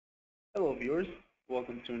Hello viewers,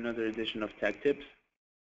 welcome to another edition of Tech Tips.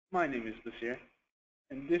 My name is Basir,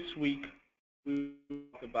 and this week we will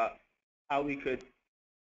talk about how we could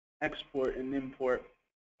export and import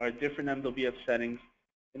our different MWF settings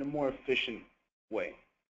in a more efficient way.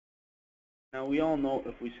 Now we all know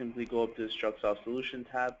if we simply go up to the Structsoft Solution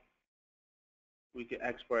tab, we can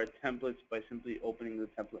export our templates by simply opening the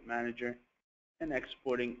template manager and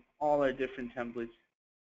exporting all our different templates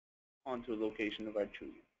onto a location of our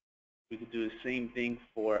choosing. We could do the same thing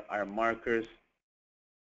for our markers.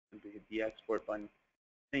 Simply hit the export button.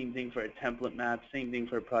 Same thing for a template map, same thing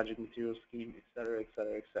for a project material scheme, etc.,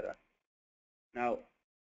 etc., etc. Now,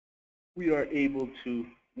 we are able to,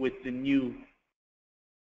 with the new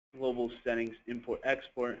global settings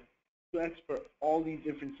import-export, to export all these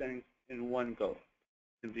different settings in one go.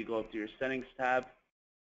 Simply go up to your settings tab,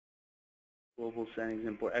 global settings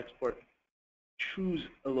import-export, choose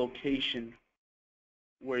a location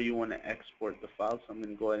where you want to export the file. So I'm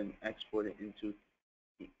going to go ahead and export it into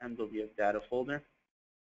the MWF data folder.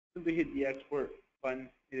 Simply hit the export button.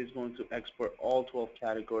 It is going to export all 12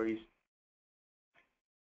 categories.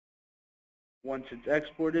 Once it's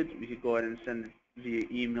exported, we can go ahead and send it via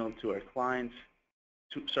email to our clients,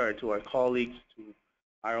 to our colleagues, to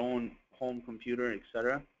our own home computer,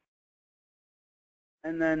 etc.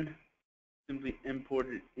 And then simply import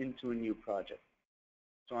it into a new project.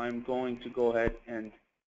 So I'm going to go ahead and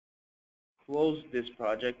close this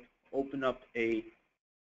project, open up a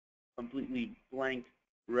completely blank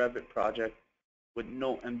Revit project with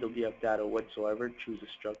no MWF data whatsoever, choose a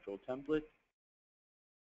structural template,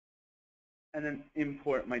 and then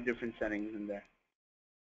import my different settings in there.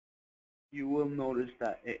 You will notice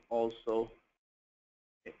that it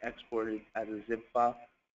exported as a zip file.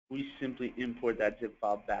 We simply import that zip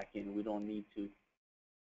file back in. We don't need to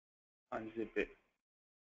unzip it.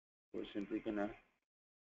 We're simply going to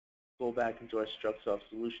go back into our Structsoft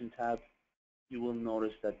Solution tab. You will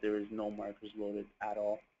notice that there is no markers loaded at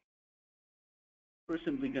all. We're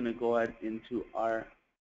simply going to go ahead into our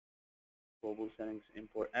global settings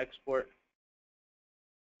import-export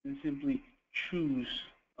and simply choose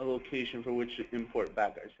a location for which to import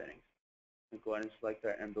back our settings. And go ahead and select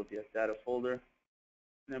our MWF data folder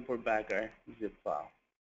and import back our zip file.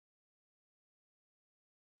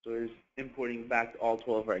 So it is importing back all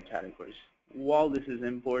 12 of our categories. While this is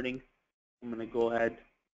importing, I'm going to go ahead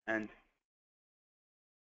and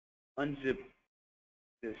unzip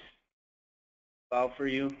this file for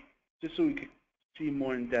you, just so we can see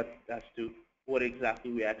more in depth as to what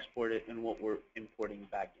exactly we exported and what we're importing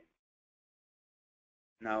back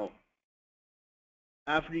in. Now,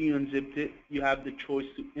 after you unzipped it, you have the choice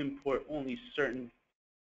to import only certain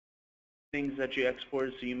things that you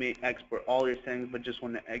exported. So you may export all your settings, but just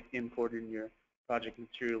want to import in your project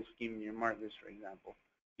material scheme in your markers, for example.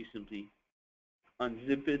 You simply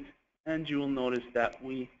unzip it, and you will notice that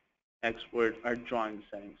we export our drawing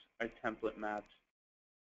settings, our template maps,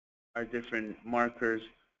 our different markers,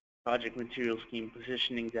 project material scheme,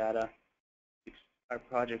 positioning data, our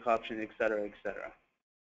project option, etc., etc.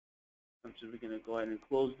 I'm simply going to go ahead and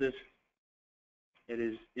close this. It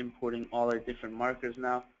is importing all our different markers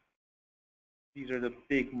now. These are the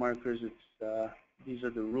big markers. These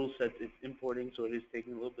are the rule sets it's importing, so it is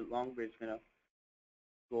taking a little bit longer. It's going to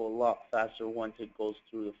go a lot faster once it goes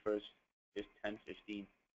through the first 10, 15.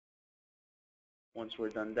 Once we're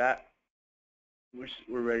done that,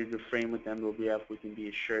 we're ready to frame with MWF. We can be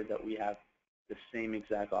assured that we have the same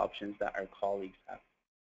exact options that our colleagues have.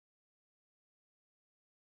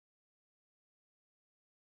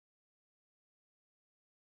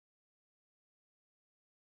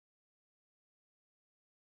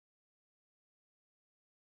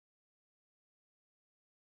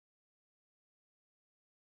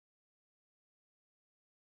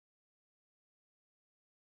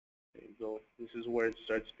 There you go. This is where it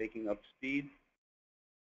starts picking up speed.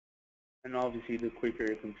 And obviously, the quicker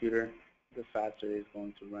your computer, the faster it's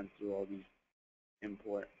going to run through all these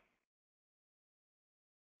import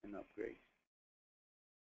and upgrade.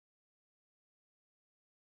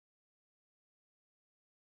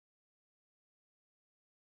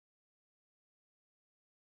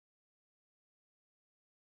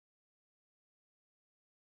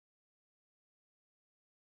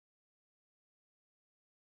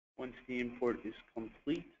 Once the import is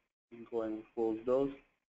complete, you can go ahead and close those,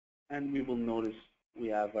 and we will notice we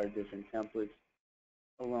have our different templates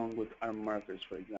along with our markers, for example.